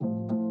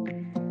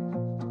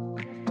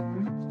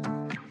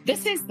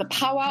This is the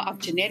Power of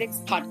Genetics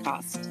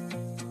podcast,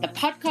 the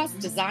podcast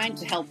designed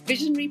to help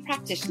visionary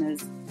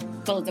practitioners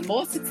build a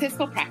more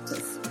successful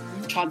practice,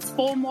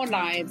 transform more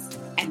lives,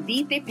 and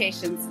lead their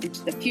patients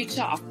into the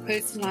future of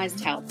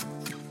personalized health.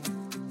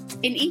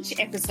 In each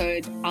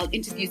episode, I'll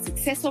interview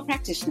successful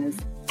practitioners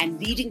and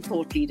leading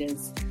thought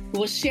leaders who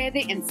will share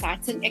their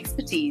insights and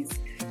expertise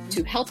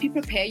to help you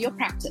prepare your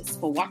practice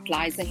for what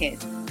lies ahead.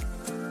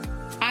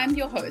 I'm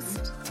your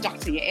host,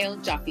 Dr.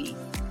 Yael Jaffe,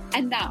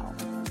 and now,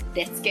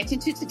 let's get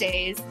into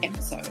today's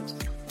episode.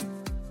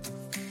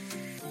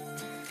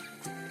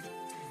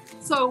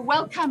 So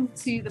welcome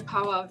to the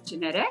Power of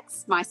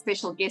Genetics. My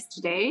special guest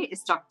today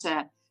is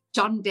Dr.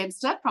 John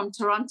Dempster from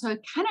Toronto,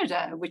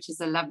 Canada, which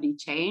is a lovely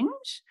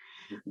change.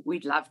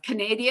 We love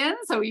Canadians,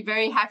 so we're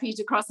very happy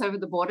to cross over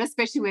the border,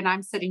 especially when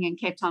I'm sitting in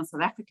Cape Town,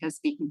 South Africa,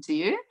 speaking to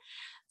you.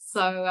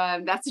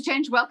 So that's a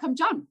change. Welcome,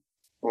 John.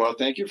 Well,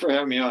 thank you for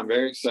having me on. I'm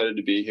very excited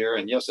to be here.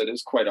 And yes, it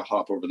is quite a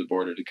hop over the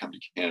border to come to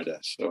Canada.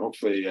 So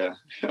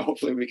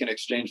hopefully we can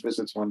exchange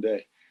visits one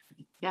day.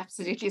 Yeah,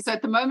 absolutely. So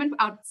at the moment,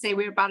 I'd say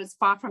we're about as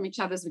far from each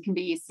other as we can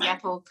be.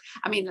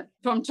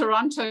 From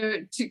Toronto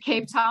to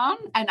Cape Town,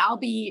 and I'll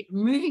be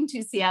moving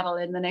to Seattle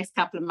in the next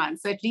couple of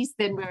months. So at least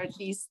then we're at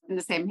least in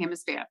the same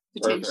hemisphere,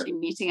 potentially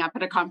meeting up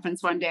at a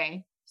conference one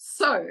day.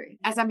 So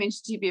as I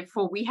mentioned to you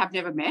before, we have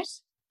never met,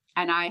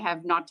 and I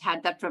have not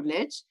had that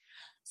privilege.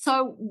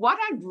 So what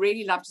I'd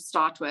really love to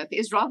start with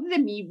is, rather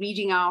than me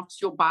reading out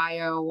your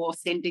bio or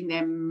sending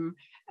them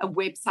a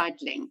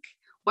website link,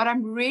 what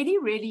I'm really,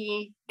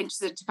 really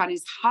interested to find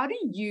is, how do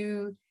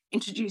you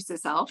introduce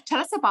yourself?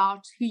 Tell us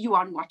about who you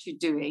are and what you're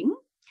doing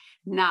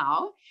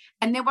now.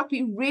 And then what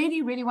we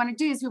really, really want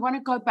to do is we want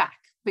to go back,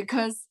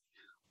 because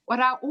what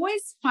I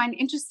always find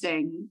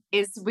interesting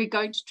is we're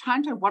going to try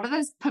and what are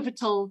those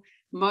pivotal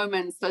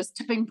moments, those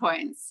tipping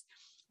points.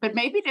 But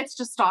maybe let's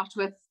just start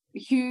with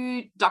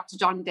who Dr.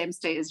 John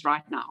Dempste is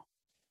right now.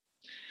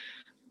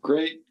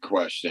 Great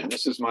question.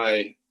 This is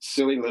my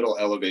silly little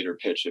elevator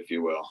pitch, if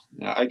you will.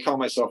 I call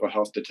myself a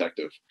health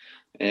detective.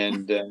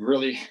 And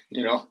really,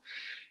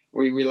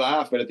 we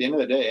laugh, but at the end of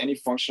the day, any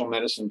functional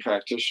medicine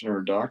practitioner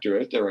or doctor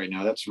out there right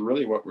now, that's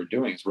really what we're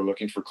doing, is we're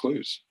looking for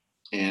clues.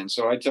 And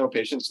so I tell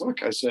patients,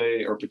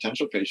 or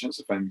potential patients,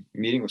 if I'm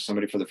meeting with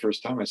somebody for the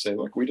first time, I say,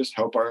 look, we just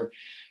help our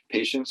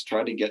patients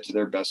try to get to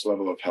their best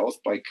level of health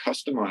by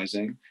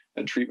customizing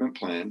a treatment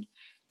plan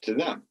to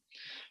them.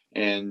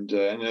 And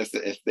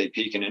if they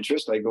pique an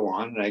interest, I go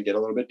on and I get a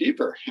little bit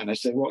deeper. And I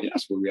say, well,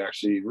 yes, we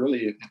actually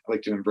really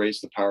like to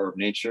embrace the power of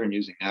nature and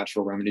using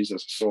natural remedies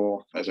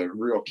as a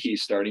real key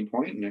starting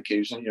point. And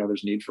occasionally,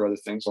 there's need for other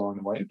things along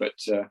the way. But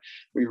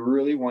we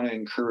really want to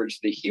encourage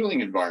the healing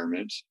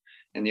environment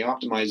and the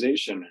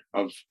optimization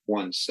of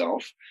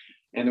oneself.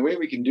 And the way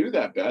we can do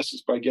that best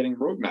is by getting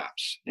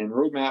roadmaps. And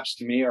roadmaps,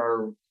 to me,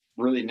 are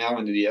really now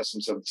into the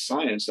essence of the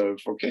science of,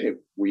 okay,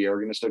 we are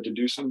going to start to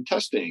do some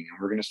testing, and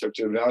we're going to start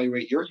to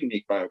evaluate your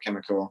unique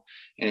biochemical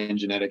and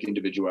genetic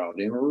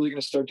individuality. And we're really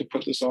going to start to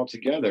put this all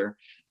together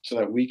so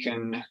that we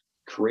can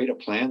create a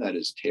plan that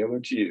is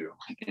tailored to you.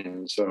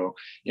 And so,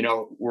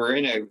 we're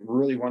in a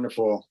really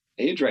wonderful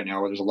age right now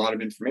where there's a lot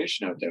of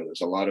information out there.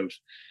 There's a lot of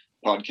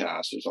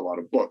podcasts, there's a lot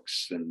of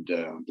books and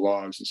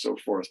blogs and so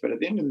forth. But at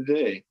the end of the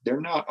day,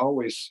 they're not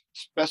always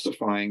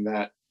specifying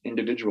that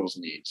individual's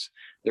needs.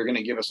 They're going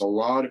to give us a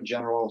lot of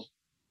general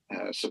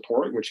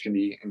support, which can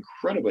be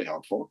incredibly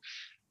helpful.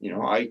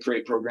 I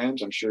create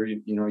programs. I'm sure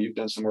you've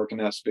done some work in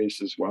that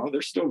space as well.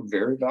 They're still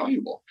very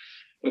valuable.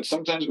 But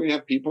sometimes we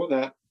have people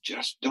that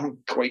just don't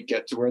quite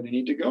get to where they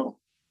need to go.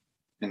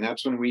 And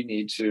that's when we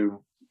need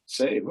to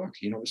say, look,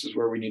 this is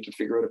where we need to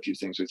figure out a few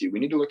things with you. We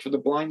need to look for the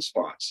blind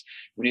spots.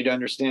 We need to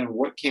understand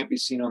what can't be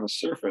seen on the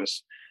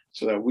surface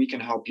so that we can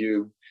help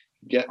you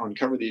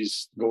uncover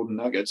these golden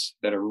nuggets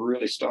that are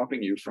really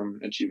stopping you from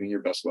achieving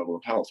your best level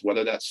of health,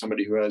 whether that's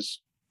somebody who has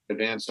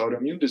advanced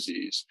autoimmune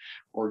disease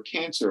or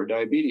cancer or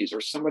diabetes,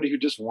 or somebody who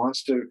just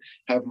wants to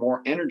have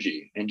more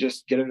energy and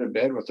just get out of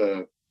bed with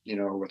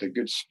a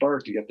good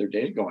spark to get their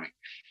day going.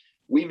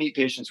 We meet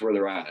patients where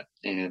they're at.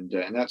 And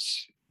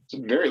that's a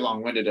very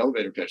long-winded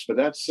elevator pitch, but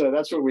that's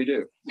what we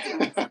do.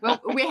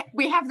 Well,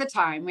 we have the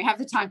time. We have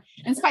the time.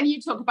 And it's funny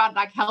you talk about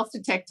like health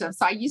detectives.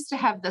 So I used to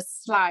have this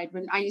slide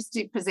when I used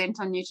to present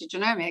on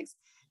nutrigenomics,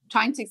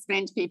 trying to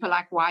explain to people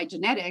like why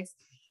genetics.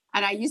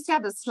 And I used to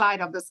have this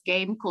slide of this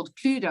game called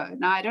Cluedo.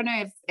 Now, I don't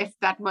know if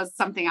that was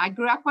something I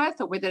grew up with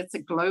or whether it's a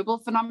global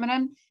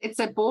phenomenon. It's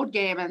a board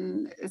game,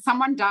 and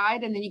someone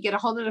died, and then you get a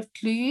whole lot of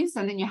clues,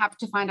 and then you have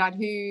to find out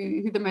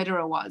who the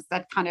murderer was.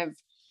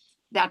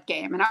 That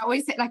game. And I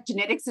always say, like,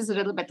 genetics is a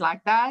little bit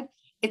like that.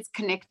 It's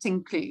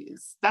connecting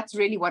clues. That's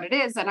really what it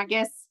is. And I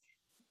guess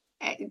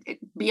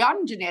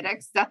beyond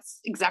genetics, that's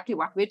exactly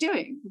what we're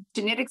doing.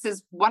 Genetics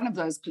is one of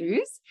those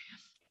clues.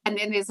 And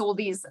then there's all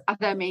these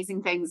other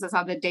amazing things, there's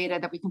other data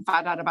that we can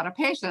find out about our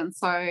patients.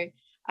 So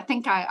I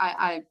think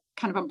I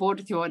kind of on board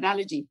with your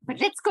analogy. But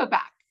let's go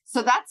back.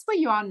 So that's where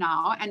you are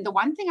now. And the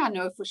one thing I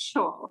know for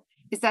sure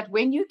is that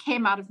when you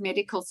came out of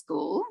medical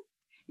school,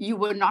 you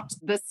were not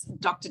this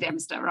Dr.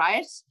 Dempster,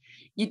 right?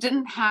 you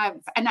didn't have,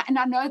 and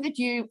I know that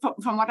you,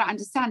 from what I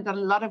understand, done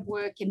a lot of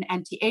work in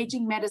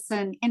anti-aging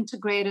medicine,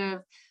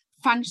 integrative,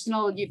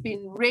 functional. You've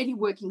been really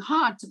working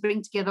hard to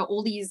bring together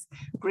all these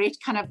great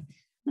kind of,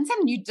 I'm not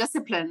saying new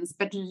disciplines,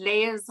 but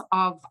layers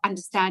of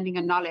understanding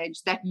and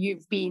knowledge that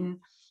you've been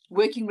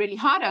working really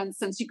hard on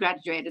since you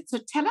graduated. So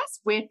tell us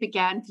where it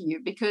began for you,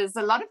 because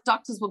a lot of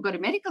doctors will go to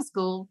medical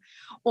school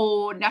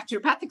or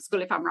naturopathic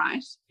school, if I'm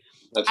right.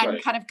 That's and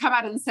right. kind of come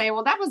out and say,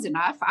 well, that was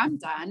enough. I'm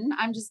done.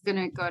 I'm just going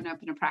to go and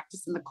open a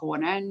practice in the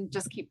corner and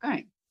just keep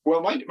going.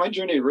 Well, my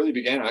journey really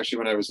began actually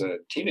when I was a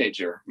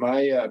teenager.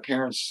 My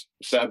parents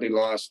sadly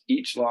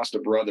each lost a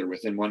brother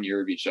within 1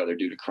 year of each other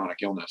due to chronic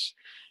illness.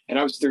 And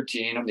I was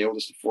 13. I'm the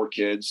oldest of 4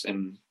 kids.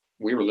 And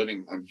we were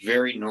living a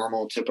very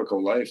normal,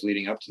 typical life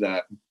leading up to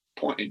that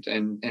point.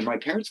 And my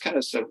parents kind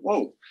of said,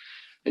 whoa,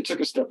 they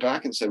took a step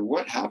back and said,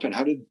 what happened?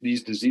 How did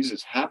these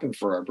diseases happen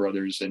for our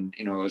brothers? And,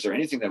 is there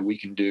anything that we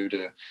can do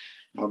to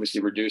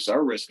obviously reduce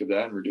our risk of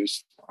that and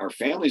reduce our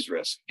family's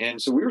risk?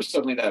 And so we were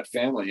suddenly that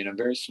family in a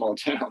very small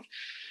town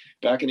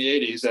back in the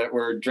 80s that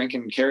were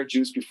drinking carrot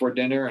juice before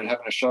dinner and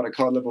having a shot of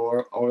cod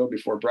liver oil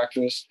before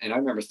breakfast. And I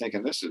remember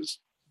thinking, this is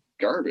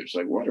garbage.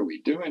 Like, what are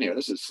we doing here?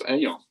 This is,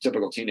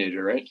 typical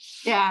teenager, right?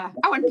 Yeah.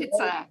 I want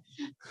pizza.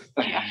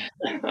 Yeah.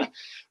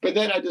 But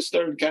then I just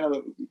started kind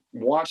of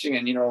watching,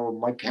 and,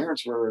 my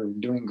parents were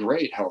doing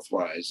great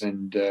health-wise.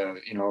 And,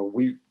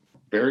 we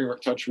very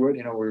touch wood,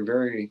 we were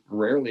very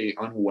rarely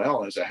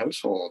unwell as a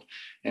household,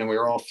 and we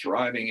were all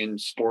thriving in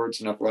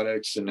sports and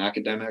athletics and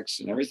academics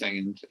and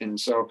everything. And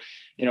so,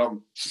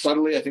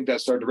 subtly, I think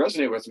that started to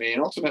resonate with me.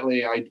 And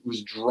ultimately, I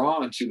was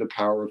drawn to the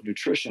power of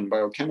nutrition,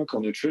 biochemical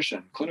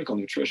nutrition, clinical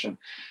nutrition.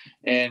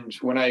 And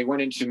when I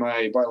went into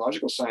my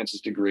biological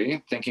sciences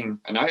degree, thinking,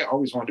 and I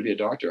always wanted to be a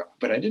doctor,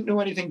 but I didn't know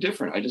anything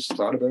different. I just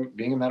thought about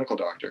being a medical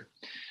doctor.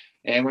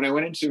 And when I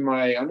went into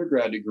my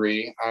undergrad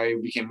degree, I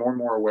became more and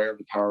more aware of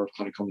the power of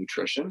clinical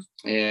nutrition.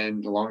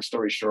 And long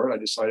story short, I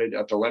decided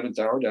at the 11th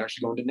hour to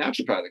actually go into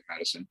naturopathic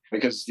medicine.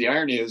 Because the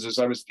irony is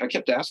I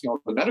kept asking all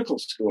the medical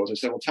schools, I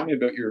said, well, tell me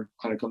about your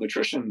clinical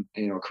nutrition,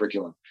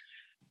 curriculum.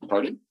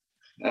 Pardon?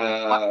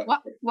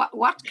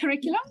 What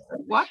curriculum?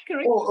 What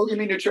curriculum? Oh, you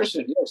mean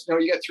nutrition? Yes. No,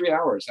 you get 3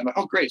 hours. I'm like,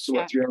 oh, great. So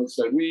what, 3 hours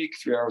a week,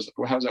 3 hours?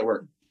 Well, how does that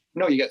work?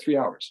 No, you get 3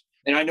 hours.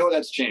 And I know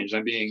that's changed.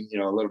 I'm being,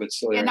 a little bit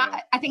silly. Yeah,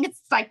 I think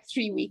it's like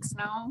 3 weeks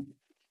now.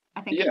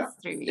 I think it's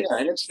 3 weeks.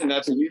 Yeah, and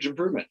that's a huge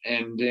improvement.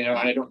 And, and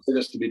I don't say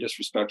this to be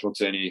disrespectful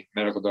to any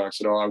medical docs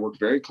at all. I work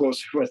very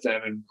closely with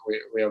them, and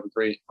we have a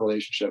great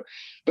relationship.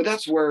 But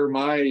that's where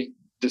my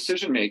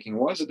decision-making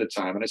was at the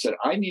time. And I said,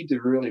 I need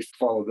to really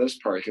follow this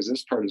part, because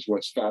this part is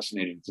what's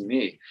fascinating to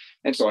me.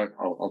 And so I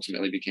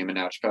ultimately became a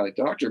naturopathic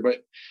doctor. But,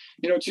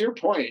 to your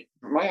point,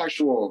 my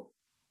actual,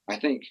 I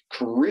think,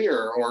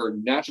 career or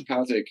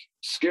naturopathic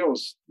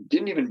skills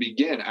didn't even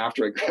begin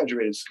after I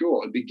graduated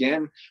school. It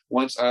began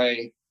once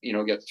I,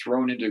 get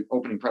thrown into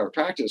opening private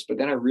practice. But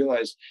then I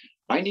realized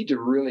I need to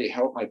really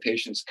help my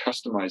patients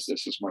customize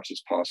this as much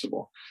as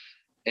possible.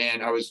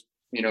 And I was,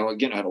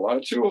 again, I had a lot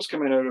of tools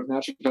coming out of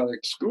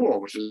naturopathic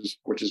school, which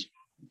is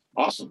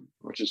awesome,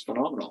 which is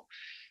phenomenal.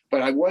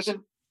 But I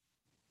wasn't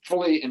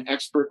fully an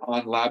expert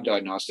on lab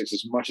diagnostics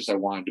as much as I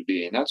wanted to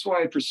be. And that's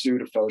why I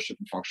pursued a fellowship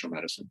in functional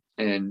medicine.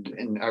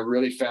 And I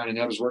really found,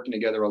 and I was working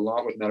together a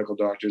lot with medical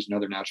doctors and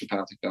other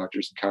naturopathic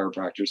doctors and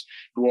chiropractors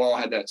who all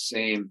had that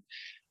same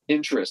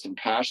interest and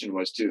passion,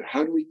 was to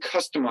how do we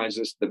customize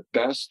this the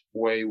best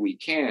way we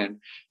can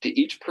to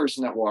each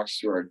person that walks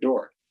through our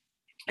door.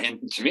 And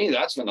to me,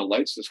 that's when the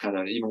lights just kind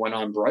of even went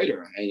on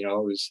brighter.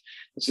 It's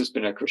just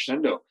been a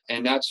crescendo.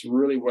 And that's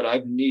really what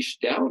I've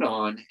niched down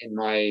on in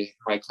my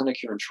clinic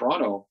here in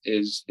Toronto.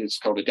 It's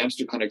called the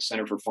Dempster Clinic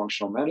Center for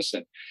Functional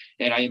Medicine.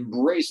 And I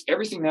embrace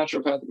everything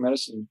naturopathic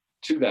medicine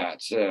to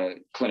that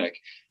clinic.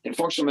 And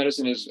functional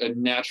medicine is a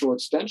natural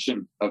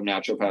extension of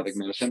naturopathic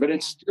medicine, but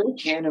it still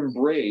can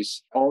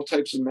embrace all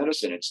types of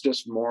medicine. It's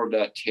just more of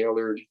that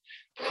tailored,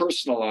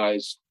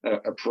 personalized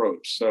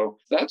approach. So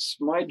that's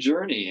my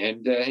journey.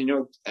 And,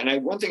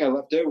 one thing I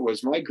left out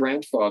was my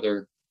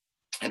grandfather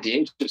at the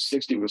age of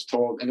 60 was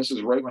told, and this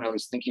is right when I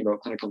was thinking about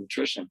clinical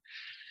nutrition,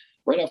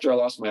 right after I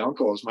lost my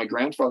uncles, my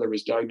grandfather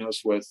was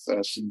diagnosed with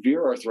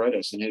severe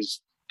arthritis, and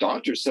his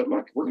doctor said,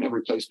 look, we're going to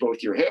replace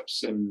both your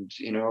hips and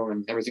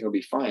everything will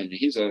be fine.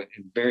 He's a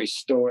very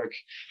stoic,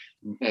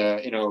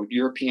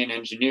 European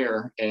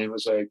engineer. And it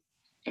was like,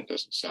 that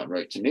doesn't sound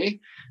right to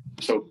me.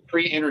 So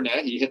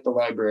pre-internet, he hit the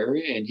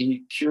library and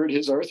he cured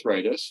his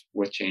arthritis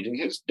with changing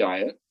his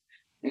diet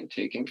and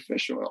taking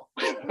fish oil.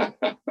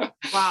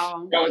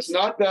 Wow. Now, it's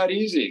not that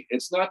easy.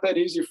 It's not that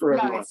easy for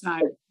everyone. No, it's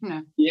not.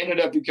 No. He ended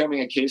up becoming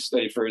a case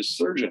study for his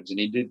surgeons, and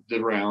he did the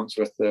rounds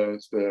with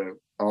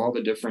all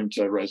the different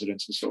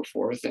residents and so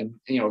forth. And,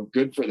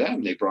 good for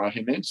them. They brought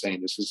him in saying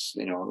this is,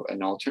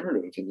 an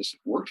alternative, and this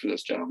worked for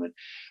this gentleman.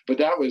 But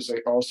that was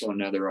also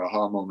another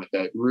aha moment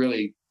that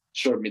really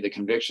showed me the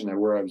conviction that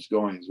where I was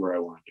going is where I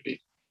wanted to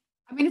be.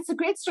 I mean, it's a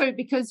great story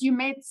because you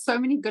made so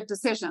many good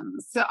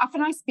decisions. So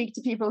often I speak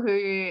to people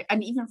who,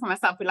 and even for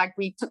myself,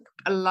 we took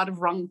a lot of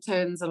wrong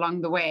turns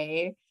along the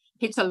way,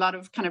 hit a lot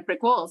of kind of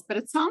brick walls. But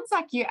it sounds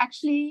like you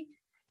actually,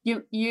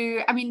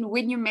 I mean,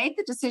 when you made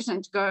the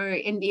decision to go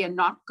indie and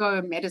not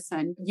go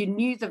medicine, you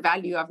knew the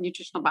value of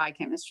nutritional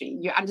biochemistry.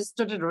 You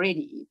understood it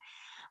already.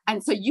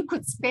 And so you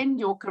could spend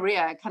your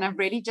career kind of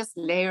really just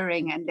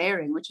layering and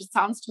layering, which it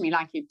sounds to me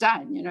like you've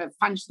done,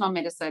 functional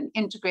medicine,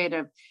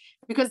 integrative,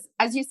 because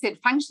as you said,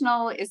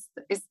 functional is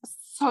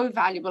so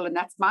valuable, and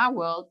that's my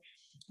world,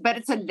 but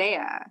it's a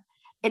layer.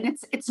 And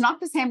it's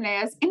not the same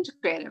layer as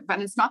integrative,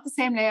 and it's not the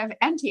same layer of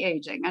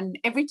anti-aging. And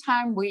every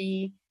time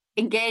we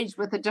engage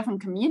with a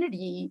different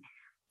community,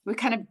 we're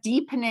kind of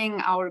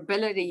deepening our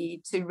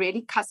ability to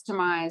really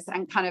customize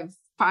and kind of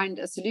find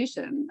a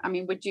solution. I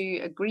mean, would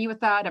you agree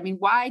with that? I mean,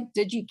 why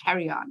did you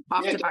carry on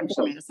after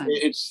functional medicine?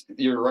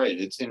 You're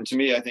right. And to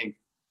me, I think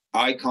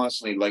I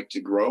constantly like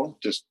to grow,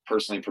 just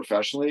personally and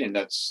professionally, and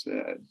that's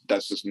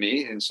just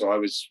me. And so I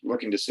was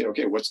looking to say,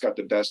 okay, what's got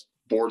the best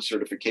board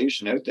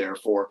certification out there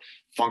for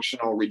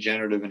functional,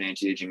 regenerative, and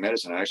anti-aging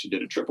medicine? I actually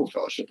did a triple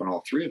fellowship on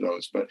all three of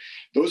those, but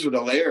those were the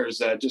layers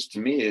that just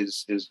to me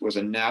was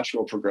a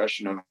natural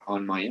progression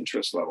on my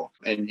interest level.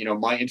 And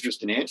my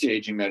interest in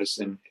anti-aging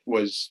medicine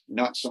was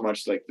not so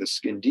much like the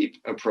skin deep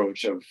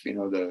approach of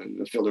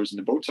the fillers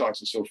and the Botox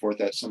and so forth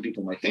that some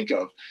people might think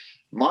of.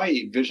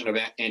 My vision of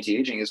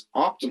anti-aging is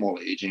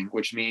optimal aging,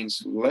 which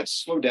means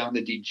let's slow down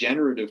the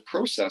degenerative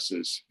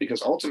processes,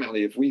 because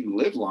ultimately, if we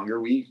live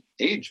longer, we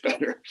age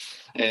better.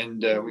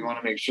 And we want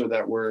to make sure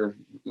that we're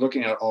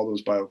looking at all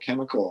those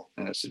biochemical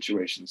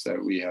situations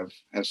that we have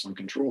some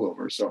control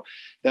over. So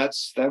that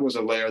was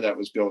a layer that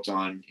was built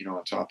on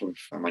top of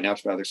my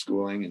naturopathic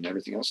schooling and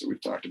everything else that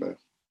we've talked about.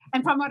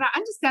 And from what I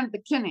understand at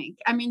the clinic,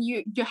 I mean,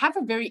 you have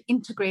a very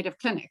integrative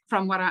clinic,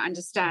 from what I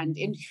understand,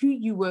 in who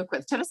you work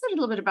with. Tell us a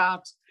little bit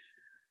about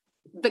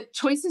the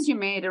choices you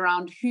made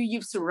around who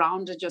you've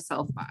surrounded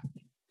yourself by.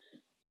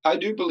 I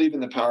do believe in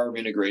the power of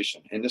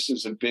integration, and this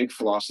is a big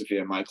philosophy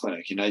at my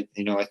clinic. And I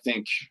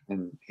think,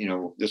 and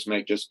this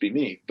might just be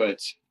me, but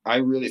I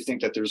really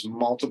think that there's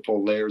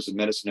multiple layers of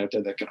medicine out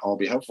there that can all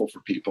be helpful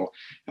for people.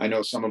 I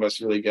know some of us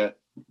really get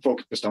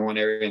focused on one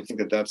area and think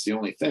that that's the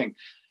only thing.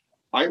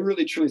 I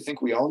really truly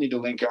think we all need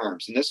to link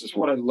arms. And this is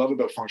what I love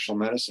about functional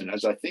medicine,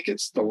 as I think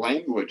it's the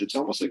language. It's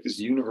almost like this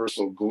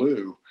universal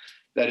glue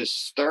that is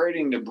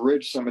starting to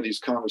bridge some of these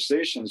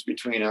conversations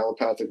between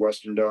allopathic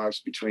Western docs,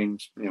 between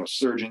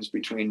surgeons,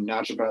 between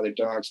naturopathic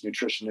docs,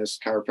 nutritionists,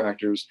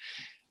 chiropractors.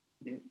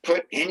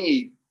 Put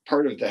any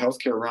part of the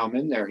healthcare realm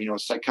in there,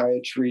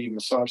 psychiatry,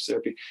 massage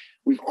therapy.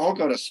 We've all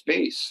got a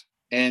space.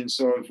 And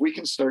so if we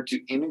can start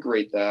to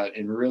integrate that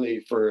and really,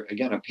 for,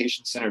 again, a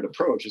patient-centered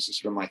approach, this is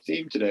sort of my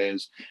theme today,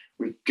 is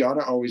we've got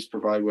to always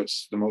provide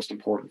what's the most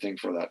important thing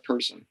for that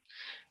person.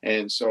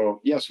 And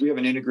so, yes, we have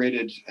an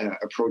integrated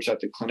approach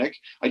at the clinic.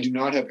 I do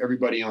not have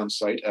everybody on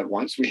site at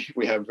once.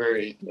 We have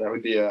that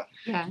would be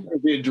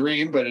a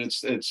dream, but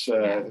it's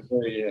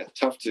very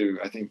tough to,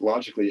 I think,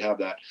 logically have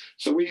that.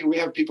 So we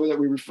have people that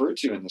we refer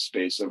to in the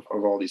space of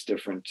all these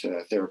different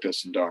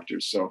therapists and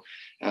doctors. So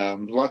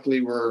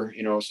luckily, we're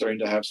starting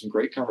to have some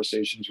great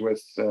conversations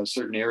with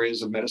certain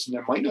areas of medicine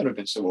that might not have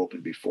been so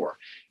open before.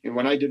 And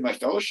when I did my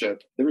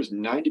fellowship, there was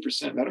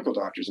 90% medical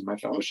doctors in my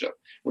fellowship,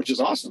 which is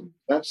awesome.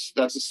 That's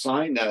a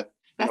sign that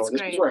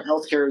this is where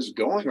healthcare is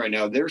going right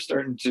now. They're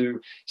starting to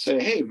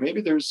say, hey,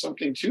 maybe there's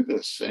something to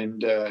this.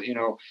 And,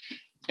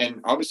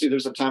 and obviously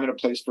there's a time and a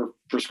place for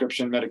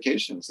prescription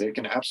medications. They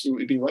can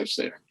absolutely be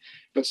life-saving.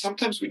 But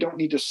sometimes we don't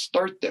need to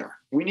start there.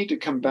 We need to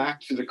come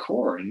back to the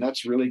core. And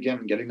that's really,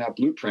 again, getting that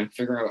blueprint,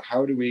 figuring out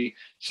how do we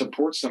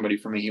support somebody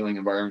from a healing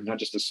environment, not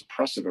just a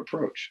suppressive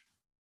approach.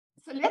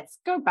 So let's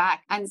go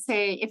back and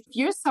say, if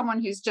you're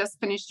someone who's just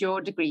finished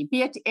your degree,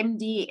 be it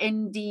MD,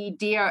 ND,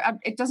 DO,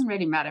 it doesn't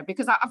really matter,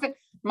 because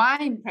my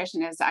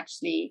impression is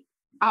actually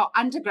our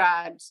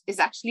undergrad is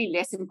actually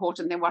less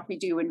important than what we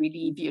do when we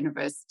leave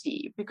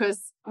university,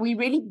 because we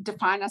really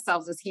define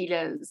ourselves as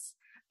healers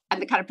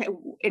and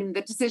in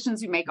the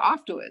decisions we make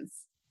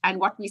afterwards and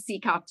what we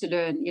seek out to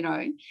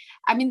learn.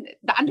 I mean,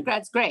 the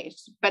undergrad's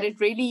great, but it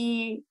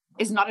really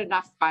is not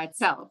enough by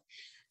itself.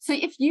 So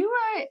if you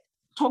were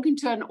talking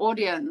to an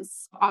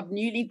audience of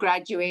newly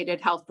graduated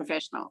health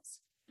professionals,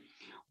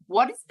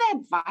 what is the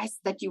advice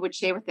that you would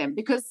share with them?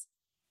 Because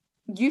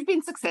you've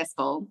been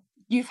successful,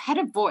 you've had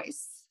a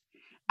voice,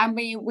 and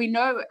we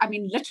know, I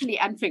mean, literally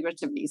and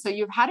figuratively. So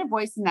you've had a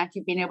voice in that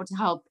you've been able to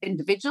help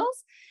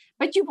individuals,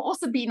 but you've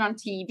also been on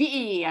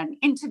TV and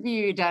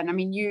interviewed. And I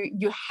mean,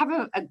 you have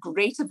a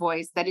greater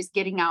voice that is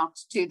getting out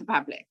to the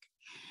public.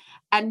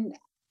 And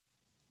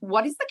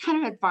what is the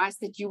kind of advice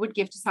that you would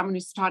give to someone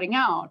who's starting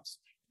out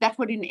that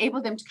would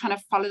enable them to kind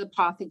of follow the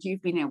path that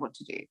you've been able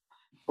to do?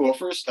 Well,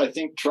 first, I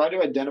think try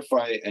to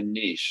identify a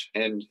niche.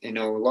 And,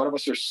 a lot of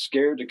us are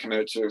scared to come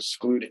out to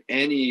exclude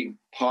any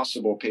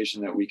possible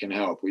patient that we can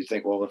help. We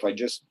think, well, if I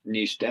just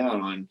niche down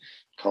on,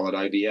 call it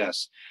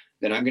IBS,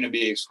 then I'm going to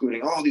be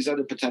excluding all these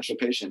other potential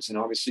patients. And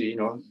obviously,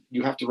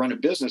 you have to run a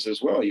business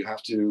as well. You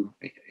have to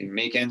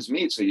make ends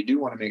meet. So you do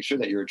want to make sure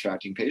that you're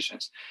attracting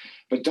patients.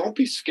 But don't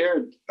be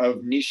scared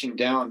of niching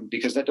down,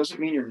 because that doesn't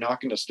mean you're not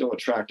going to still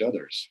attract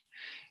others.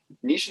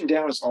 niching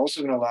down is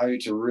also going to allow you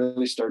to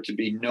really start to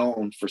be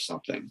known for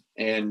something.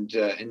 And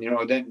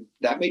then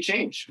that may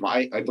change.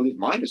 I believe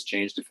mine has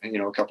changed,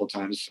 a couple of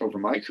times over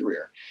my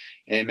career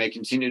and may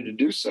continue to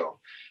do so.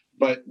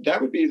 But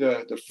that would be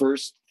the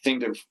first thing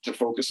to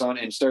focus on,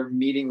 and start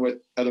meeting with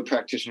other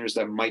practitioners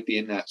that might be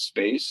in that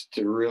space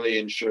to really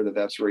ensure that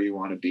that's where you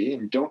want to be.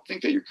 And don't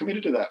think that you're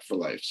committed to that for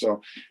life.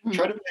 So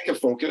try to make a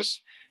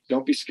focus.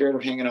 Don't be scared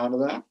of hanging on to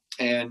that.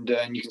 And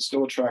you can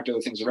still attract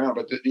other things around.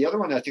 But the other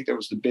one I think that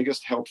was the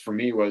biggest help for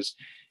me was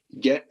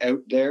get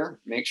out there,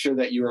 make sure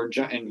that you are,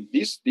 and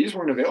these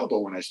weren't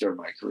available when I started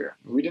my career.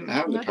 We didn't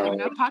have the power.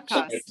 No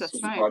podcasts.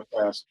 That's right.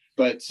 Podcast.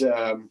 But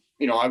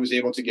I was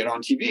able to get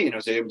on TV and I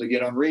was able to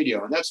get on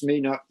radio, and that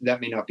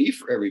may not be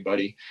for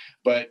everybody,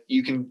 but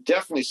you can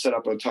definitely set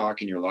up a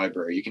talk in your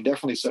library. You can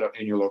definitely set up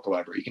in your local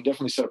library. You can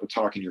definitely set up a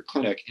talk in your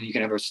clinic, and you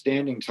can have a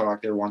standing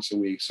talk there once a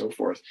week, so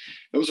forth.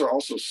 Those are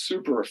also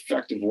super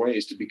effective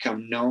ways to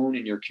become known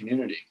in your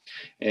community.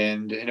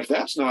 And if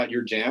that's not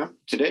your jam,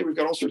 today we've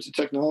got all sorts of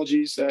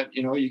technologies that,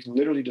 you can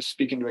literally just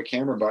speak into a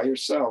camera by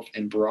yourself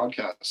and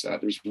broadcast that.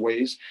 There's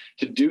ways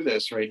to do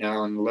this right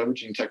now, and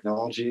leveraging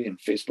technology and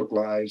Facebook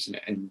Lives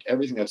and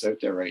everything that's out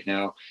there right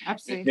now.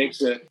 Absolutely. It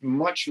makes it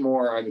much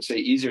more, I would say,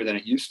 easier than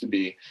it used to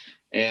be.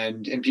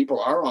 And people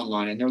are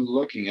online, and they're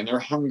looking, and they're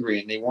hungry,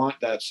 and they want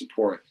that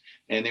support,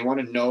 and they want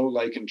to know,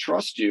 like, and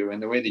trust you.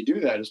 And the way they do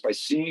that is by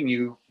seeing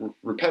you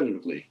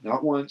repetitively,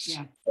 not once,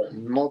 but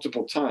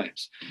multiple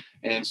times.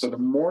 And so the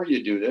more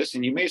you do this,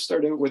 and you may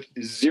start out with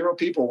 0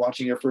 people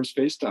watching your first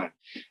FaceTime.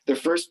 The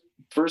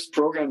first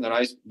program that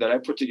I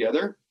put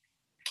together,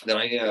 that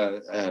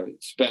I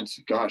spent,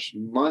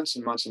 months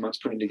and months and months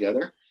putting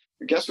together.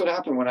 Guess what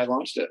happened when I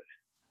launched it?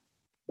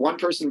 One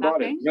person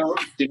bought it. No,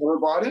 you know who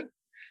bought it?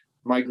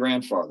 My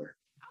grandfather.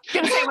 I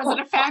was going to say, was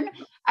it a family?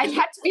 It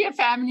had to be a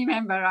family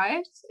member,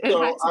 right?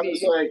 So I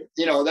was like,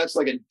 that's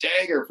like a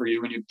dagger for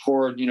you when you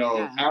poured,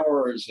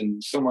 hours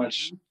and so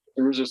much.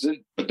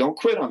 But don't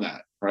quit on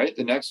that, right?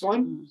 The next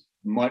one,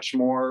 much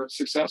more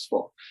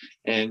successful.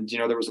 And,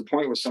 there was a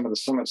point with some of the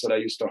summits that I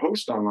used to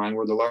host online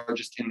were the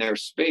largest in their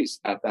space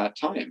at that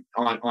time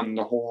on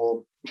the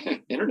whole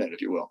internet,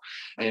 if you will.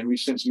 And we've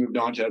since moved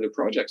on to other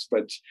projects,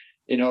 but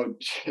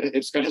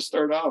it's going to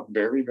start off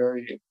very,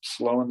 very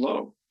slow and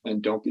low,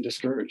 and don't be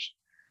discouraged.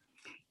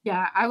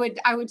 Yeah, I would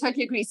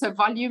totally agree. So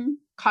volume,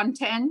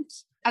 content.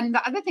 And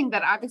the other thing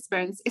that I've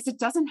experienced is it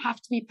doesn't have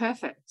to be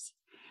perfect.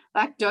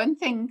 Like, don't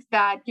think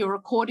that your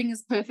recording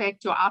is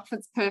perfect, your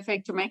outfit's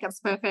perfect, your makeup's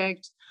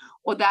perfect,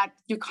 or that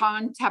you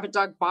can't have a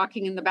dog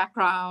barking in the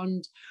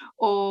background,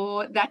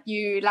 or that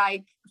you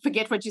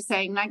forget what you're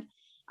saying. Like,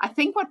 I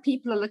think what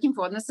people are looking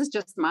for, and this is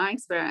just my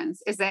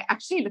experience, is they're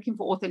actually looking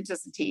for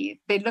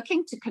authenticity. They're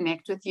looking to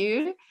connect with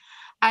you.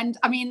 And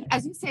I mean,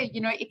 as you say,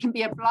 it can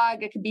be a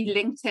blog, it could be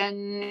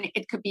LinkedIn,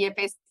 it could be a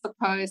Facebook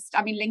post.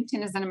 I mean,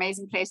 LinkedIn is an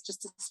amazing place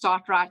just to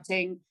start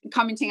writing,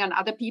 commenting on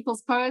other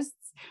people's posts.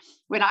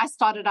 When I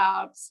started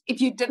out,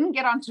 if you didn't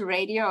get onto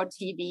radio or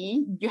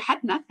TV, you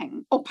had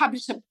nothing, or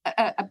publish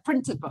a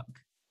printed book.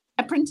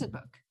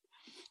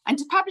 And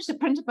to publish a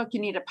printed book, you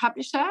need a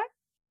publisher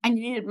and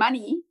you needed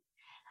money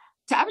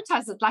to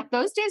advertise it. Like,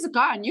 those days are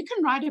gone. You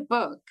can write a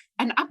book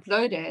and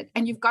upload it,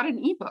 and you've got an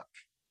ebook.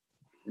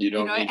 You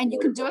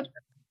can do it.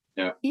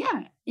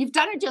 Yeah. You've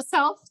done it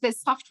yourself.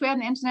 There's software on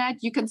the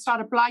internet. You can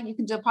start a blog. You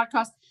can do a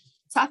podcast.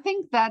 So I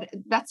think that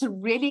that's a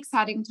really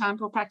exciting time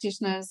for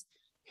practitioners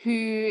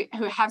who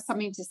have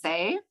something to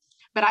say.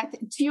 But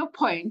to your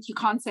point, you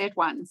can't say it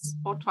once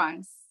or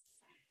twice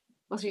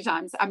or 3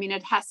 times. I mean,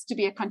 it has to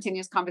be a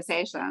continuous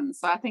conversation.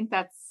 So I think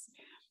that's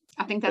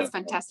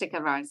fantastic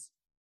advice.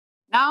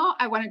 Now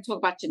I want to talk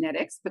about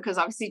genetics, because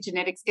obviously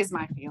genetics is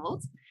my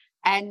field.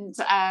 And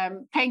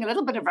playing a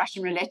little bit of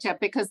Russian roulette here,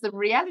 because the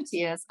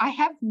reality is I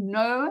have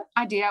no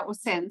idea or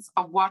sense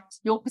of what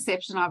your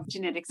perception of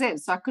genetics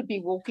is. So I could be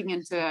walking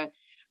into a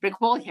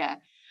brick wall here.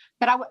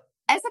 But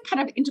as a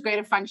kind of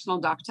integrative functional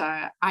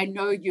doctor, I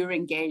know you're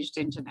engaged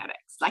in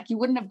genetics. Like, you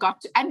wouldn't have got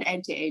to, and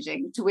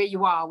anti-aging, to where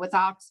you are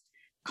without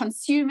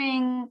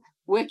consuming,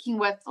 working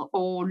with,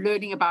 or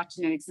learning about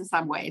genetics in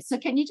some way. So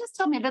can you just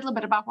tell me a little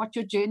bit about what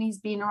your journey's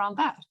been around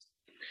that?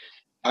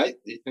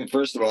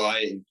 First of all,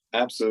 I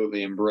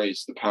absolutely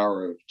embrace the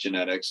power of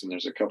genetics, and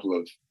there's a couple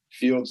of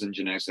fields in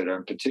genetics that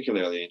I'm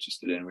particularly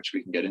interested in, which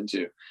we can get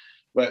into.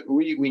 But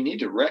we need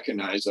to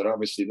recognize that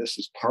obviously this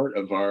is part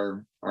of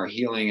our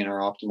healing and our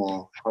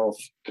optimal health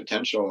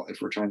potential.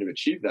 If we're trying to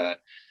achieve that,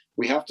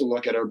 we have to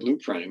look at our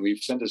blueprint, and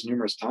we've said this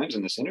numerous times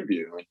in this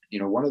interview.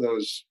 And one of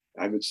those,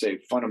 I would say,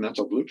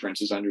 fundamental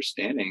blueprints is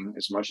understanding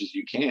as much as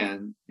you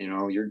can,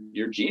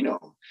 your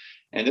genome.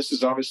 And this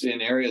is obviously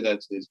an area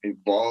that has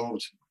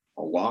evolved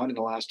a lot in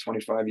the last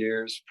 25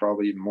 years,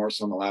 probably even more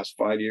so in the last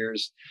 5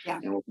 years,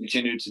 and will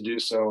continue to do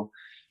so.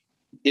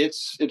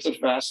 It's a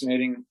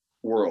fascinating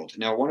world.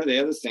 Now, one of the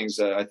other things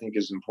that I think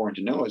is important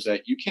to know is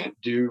that you can't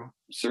do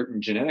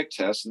certain genetic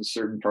tests in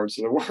certain parts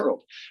of the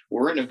world.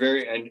 We're in a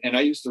very, and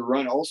I used to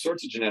run all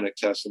sorts of genetic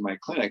tests in my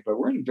clinic, but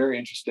we're in a very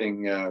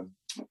interesting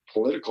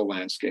political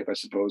landscape, I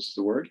suppose is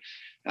the word,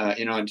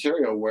 in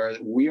Ontario, where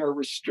we are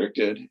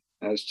restricted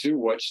as to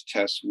which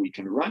tests we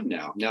can run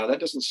now. Now, that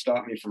doesn't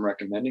stop me from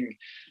recommending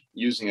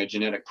using a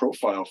genetic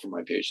profile for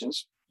my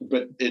patients,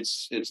 but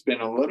it's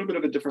been a little bit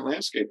of a different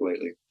landscape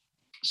lately.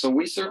 So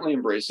we certainly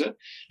embrace it.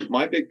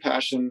 My big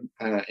passion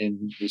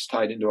and is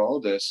tied into all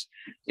of this,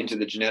 into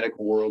the genetic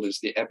world, is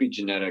the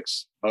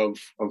epigenetics of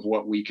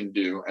what we can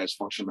do as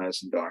functional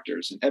medicine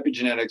doctors. And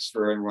epigenetics,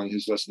 for everyone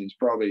who's listening,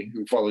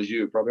 who follows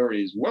you, probably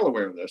already is well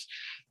aware of this.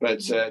 But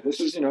this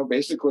is,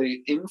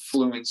 basically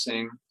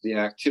influencing the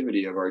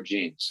activity of our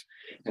genes.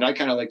 And I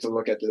kind of like to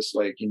look at this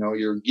like,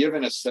 you're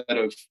given a set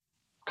of,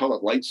 call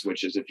it light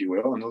switches, if you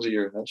will, and that's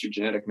your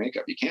genetic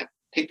makeup. You can't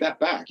take that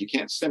back. You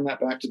can't send that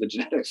back to the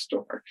genetics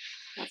store.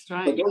 That's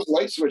right. But those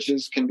light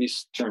switches can be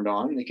turned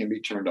on, they can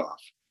be turned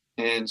off.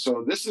 And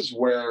so this is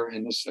where,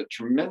 and there's a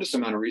tremendous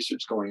amount of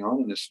research going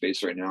on in this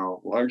space right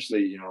now.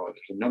 Largely, there's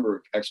a number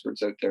of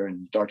experts out there,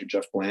 and Dr.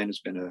 Jeff Bland has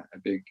been a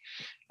big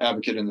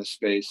advocate in this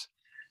space,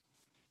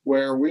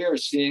 where we are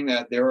seeing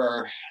that there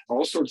are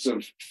all sorts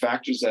of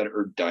factors that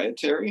are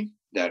dietary,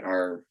 that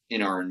are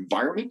in our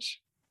environment,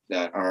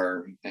 that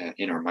are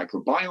in our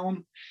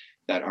microbiome,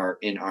 that are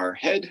in our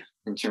head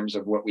in terms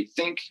of what we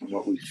think and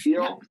what we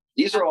feel.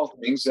 These are all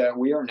things that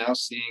we are now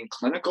seeing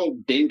clinical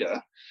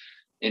data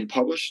in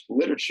published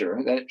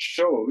literature that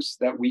shows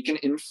that we can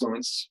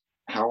influence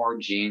how our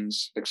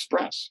genes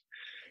express.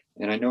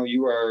 And I know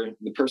you are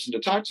the person to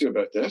talk to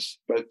about this,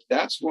 but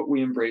that's what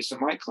we embrace in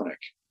my clinic.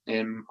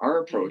 And our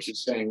approach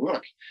is saying,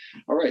 look,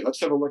 all right,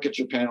 let's have a look at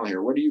your panel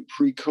here. What are you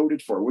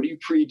pre-coded for? What are you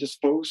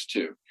predisposed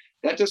to?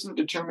 That doesn't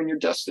determine your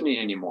destiny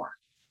anymore.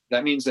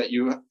 That means that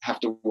you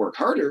have to work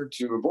harder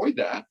to avoid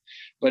that,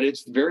 but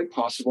it's very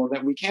possible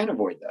that we can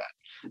avoid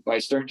that by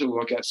starting to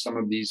look at some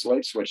of these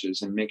light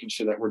switches and making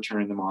sure that we're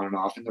turning them on and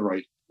off in the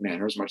right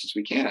manner as much as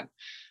we can.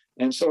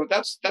 And so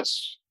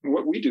that's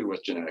what we do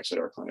with genetics at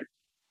our clinic.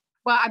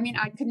 Well,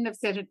 I couldn't have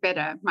said it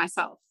better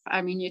myself.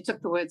 You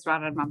took the words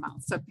right out of my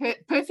mouth. So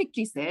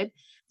perfectly said.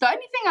 The only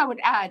thing I would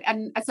add,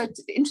 and so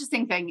the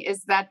interesting thing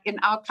is that in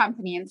our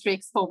company in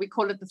 3x4, we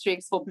call it the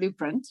 3x4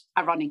 blueprint,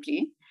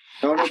 ironically.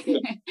 Oh, no,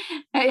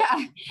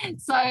 yeah.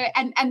 So,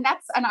 and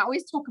I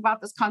always talk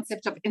about this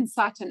concept of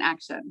insight and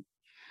action.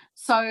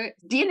 So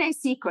DNA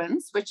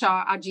sequence, which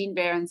are our gene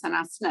variants and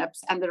our SNPs,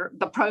 and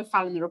the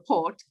profile in the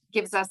report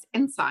gives us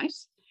insight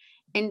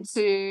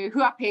into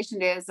who our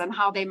patient is and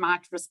how they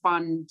might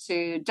respond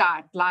to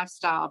diet,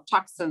 lifestyle,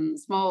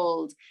 toxins,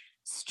 mold,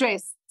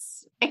 stress,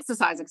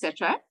 exercise,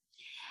 etc.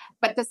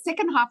 But the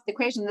second half of the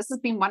equation, this has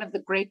been one of the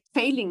great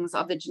failings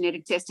of the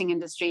genetic testing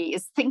industry,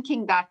 is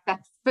thinking that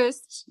that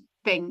first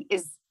thing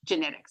is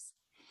genetics.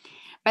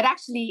 But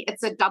actually,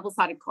 it's a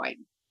double-sided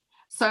coin.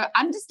 So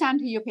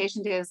understand who your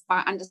patient is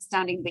by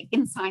understanding the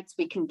insights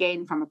we can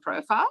gain from a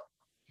profile.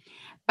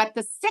 But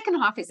the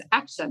second half is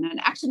action, and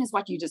action is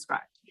what you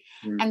described.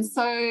 Mm-hmm. And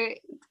so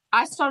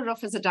I started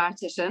off as a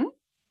dietitian,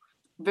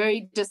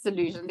 very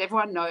disillusioned.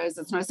 Everyone knows,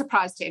 it's no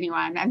surprise to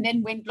anyone. And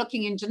then went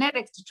looking in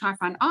genetics to try and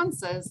find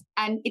answers.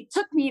 And it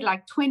took me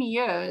like 20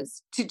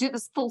 years to do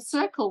this full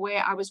circle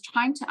where I was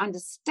trying to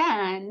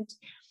understand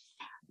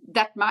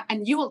that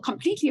and you will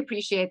completely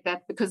appreciate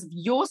that because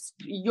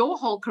your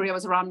whole career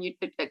was around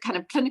kind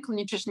of clinical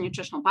nutrition,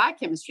 nutritional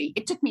biochemistry.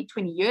 It took me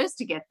 20 years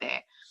to get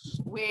there,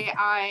 where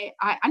I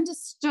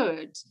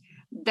understood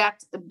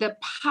that the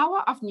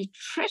power of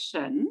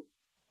nutrition,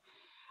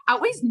 I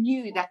always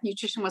knew that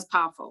nutrition was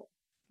powerful,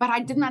 but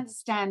I didn't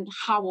understand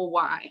how or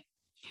why.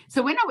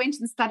 So when I went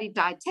and studied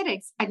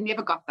dietetics, I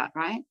never got that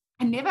right.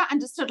 I never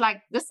understood,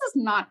 like, this is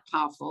not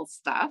powerful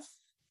stuff.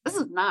 This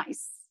is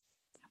nice,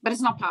 but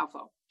it's not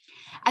powerful.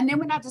 And then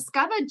when I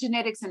discovered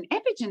genetics and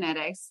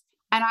epigenetics,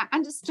 and I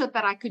understood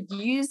that I could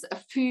use a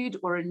food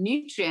or a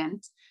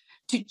nutrient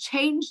to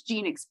change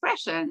gene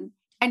expression,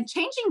 and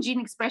changing gene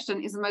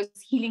expression is the most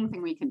healing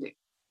thing we can do.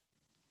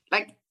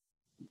 Like,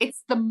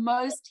 it's the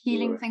most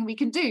healing thing we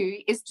can do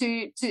is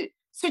to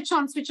switch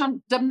on,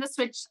 dim the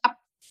switch, up,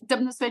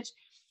 dim the switch.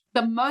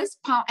 The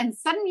most power, and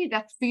suddenly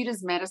that food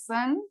is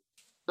medicine,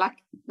 like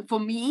for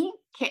me,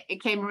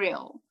 it came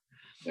real.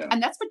 Yeah.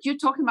 And that's what you're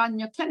talking about in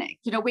your clinic.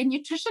 Where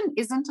nutrition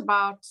isn't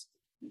about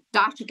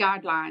dietary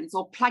guidelines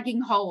or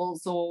plugging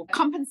holes or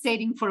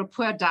compensating for a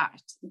poor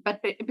diet, but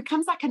it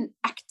becomes like an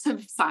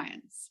active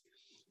science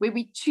where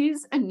we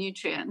choose a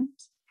nutrient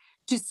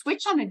to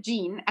switch on a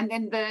gene, and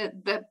then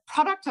the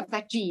product of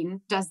that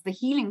gene does the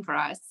healing for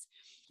us.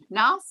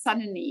 Now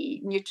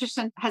suddenly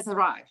nutrition has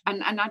arrived.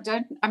 And I'm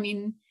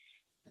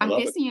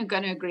guessing you're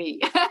going to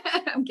agree.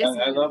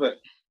 I love it.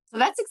 So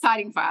that's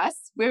exciting for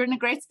us. We're in a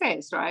great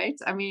space, right?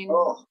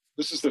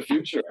 This is the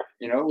future.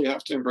 We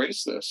have to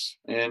embrace this.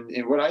 And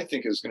what I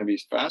think is going to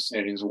be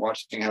fascinating is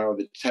watching how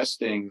the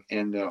testing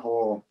and the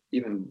whole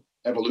even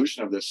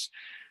evolution of this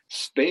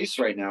space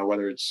right now,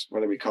 whether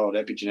we call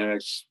it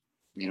epigenetics,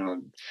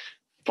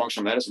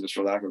 functional medicine, just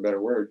for lack of a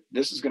better word,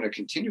 this is going to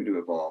continue to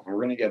evolve. We're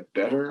going to get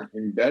better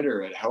and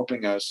better at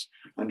helping us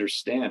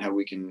understand how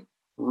we can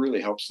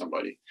really help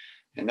somebody.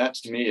 And that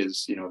to me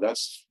is,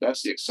 that's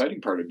the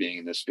exciting part of being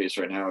in this space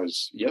right now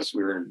is, yes,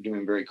 we're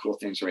doing very cool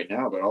things right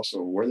now, but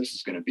also where this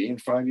is going to be in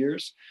 5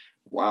 years.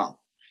 Wow.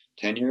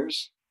 10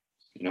 years,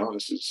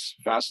 This is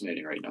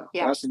fascinating right now.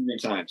 Yeah. Fascinating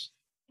times.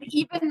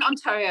 Even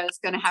Ontario is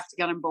going to have to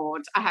get on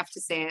board, I have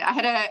to say. I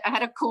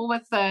had a call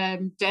with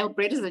Dale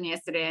Bredesen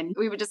yesterday, and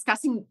we were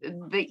discussing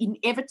the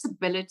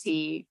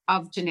inevitability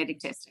of genetic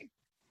testing.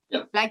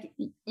 Yeah. Like,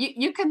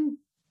 you can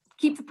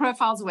keep the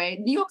profiles away.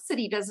 New York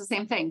City does the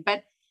same thing,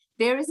 but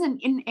there is an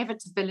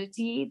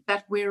inevitability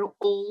that we're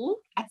all,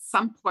 at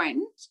some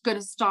point, going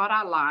to start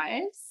our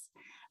lives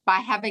by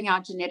having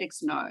our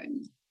genetics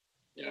known.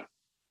 Yeah.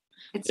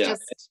 It's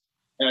just...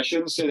 And I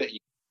shouldn't say that you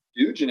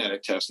do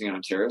genetic testing in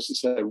Ontario.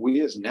 It's that we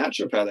as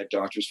naturopathic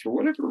doctors, for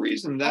whatever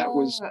reason, that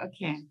was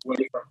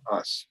away from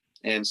us.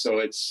 And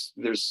so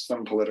there's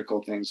some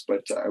political things,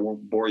 but I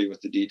won't bore you with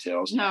the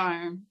details.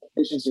 No.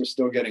 Patients are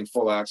still getting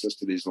full access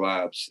to these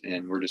labs,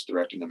 and we're just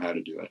directing them how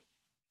to do it.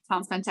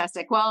 Sounds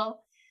fantastic.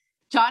 Well,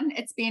 John,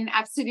 it's been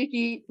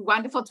absolutely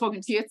wonderful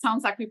talking to you. It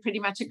sounds like we pretty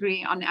much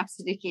agree on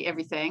absolutely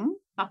everything.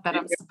 Not that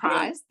I'm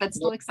surprised, but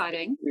still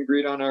exciting. We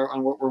agreed on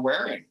what we're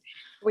wearing.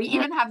 We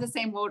even have the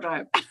same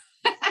wardrobe.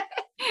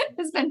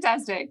 It's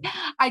fantastic.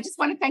 I just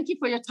want to thank you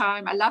for your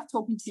time. I love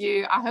talking to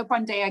you. I hope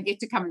one day I get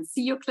to come and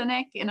see your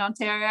clinic in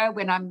Ontario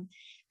when I'm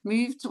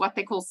moved to what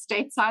they call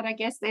stateside, I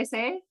guess they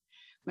say,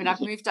 when I've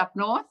moved up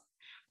north.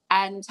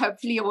 And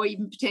hopefully, or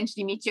even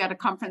potentially meet you at a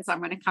conference. I'm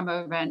going to come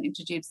over and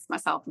introduce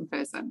myself in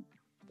person.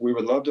 We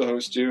would love to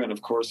host you. And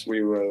of course,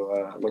 we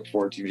will look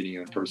forward to meeting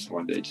you in person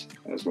one day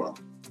as well.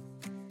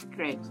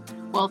 Great.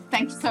 Well,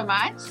 thank you so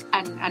much,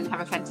 and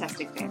have a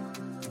fantastic day.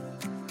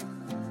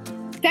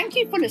 Thank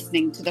you for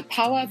listening to the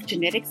Power of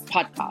Genetics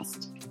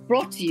podcast,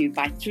 brought to you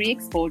by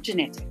 3x4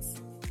 Genetics.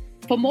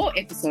 For more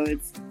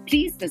episodes,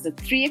 please visit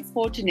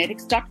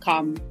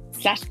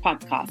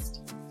 3x4genetics.com/podcast.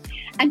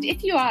 And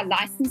if you are a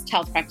licensed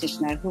health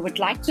practitioner who would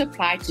like to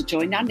apply to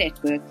join our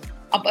network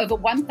of over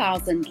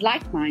 1,000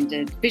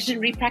 like-minded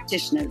visionary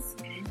practitioners,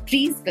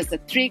 please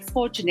visit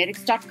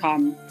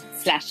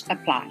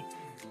 3x4genetics.com/apply.